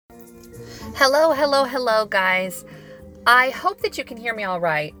Hello, guys. I hope that you can hear me all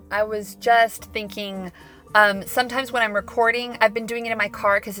right. I was just thinking, sometimes when I'm recording, I've been doing it in my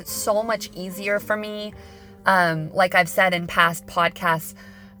car because it's so much easier for me. Like I've said in past podcasts,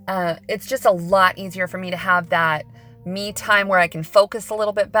 it's just a lot easier for me to have that me time where I can focus a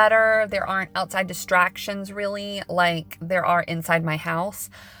little bit better. There aren't outside distractions really like there are inside my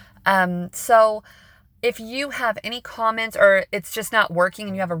house. So if you have any comments or it's just not working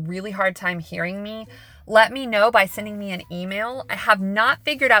and you have a really hard time hearing me, let me know by sending me an email. I have not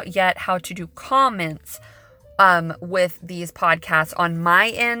figured out yet how to do comments with these podcasts on my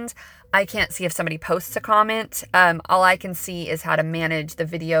end. I can't see if somebody posts a comment. All I can see is how to manage the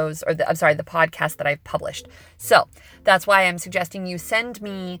videos or the podcast that I've published. So that's why I'm suggesting you send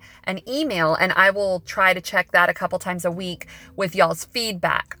me an email and I will try to check that a couple times a week with y'all's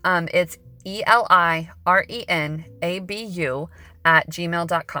feedback. It's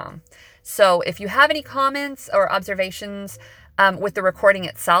elirenabu@gmail.com. So if you have any comments or observations with the recording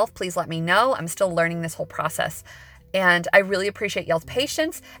itself, please let me know. I'm still learning this whole process. And I really appreciate y'all's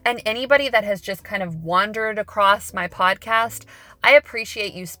patience. And anybody that has just kind of wandered across my podcast, I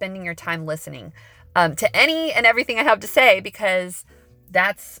appreciate you spending your time listening to any and everything I have to say, because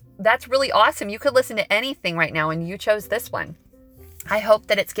that's really awesome. You could listen to anything right now and you chose this one. I hope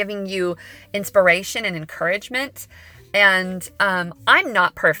that it's giving you inspiration and encouragement. And I'm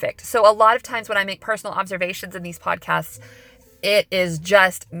not perfect. So a lot of times when I make personal observations in these podcasts, it is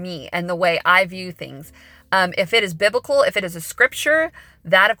just me and the way I view things. If it is biblical, if it is a scripture,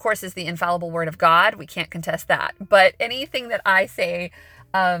 that of course is the infallible word of God. We can't contest that. But anything that I say,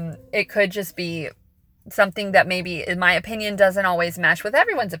 it could just be something that maybe, in my opinion, doesn't always match with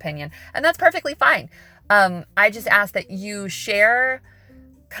everyone's opinion. And that's perfectly fine. I just ask that you share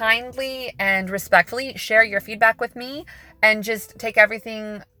kindly and respectfully, share your feedback with me, and just take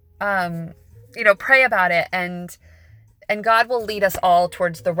everything, pray about it, and God will lead us all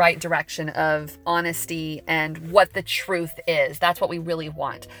towards the right direction of honesty and what the truth is. That's what we really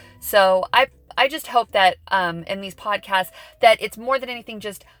want. So I just hope that in these podcasts that it's more than anything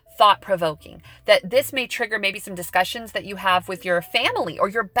just thought-provoking, that this may trigger maybe some discussions that you have with your family or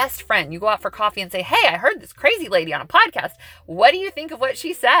your best friend. You go out for coffee and say, hey, I heard this crazy lady on a podcast. What do you think of what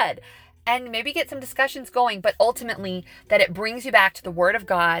she said? And maybe get some discussions going, but ultimately that it brings you back to the Word of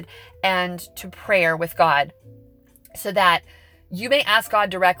God and to prayer with God, so that you may ask God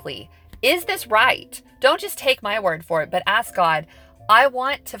directly, is this right? Don't just take my word for it, but ask God, I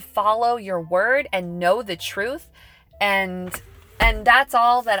want to follow your word and know the truth. And that's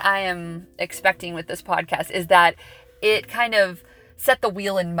all that I am expecting with this podcast, is that it kind of set the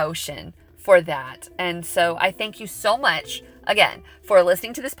wheel in motion for that. And so I thank you so much, again, for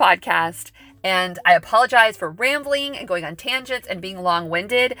listening to this podcast. And I apologize for rambling and going on tangents and being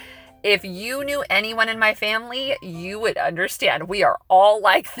long-winded. If you knew anyone in my family, you would understand. We are all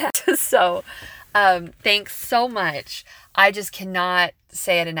like that. So thanks so much. I just cannot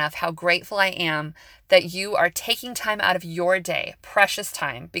say it enough how grateful I am that you are taking time out of your day, precious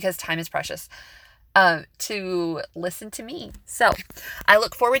time, because time is precious, to listen to me. So I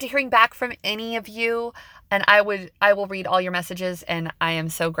look forward to hearing back from any of you, and I will read all your messages, and I am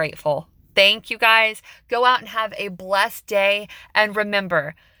so grateful. Thank you, guys. Go out and have a blessed day. And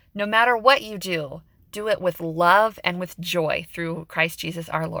remember, no matter what you do, do it with love and with joy through Christ Jesus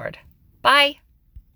our Lord. Bye.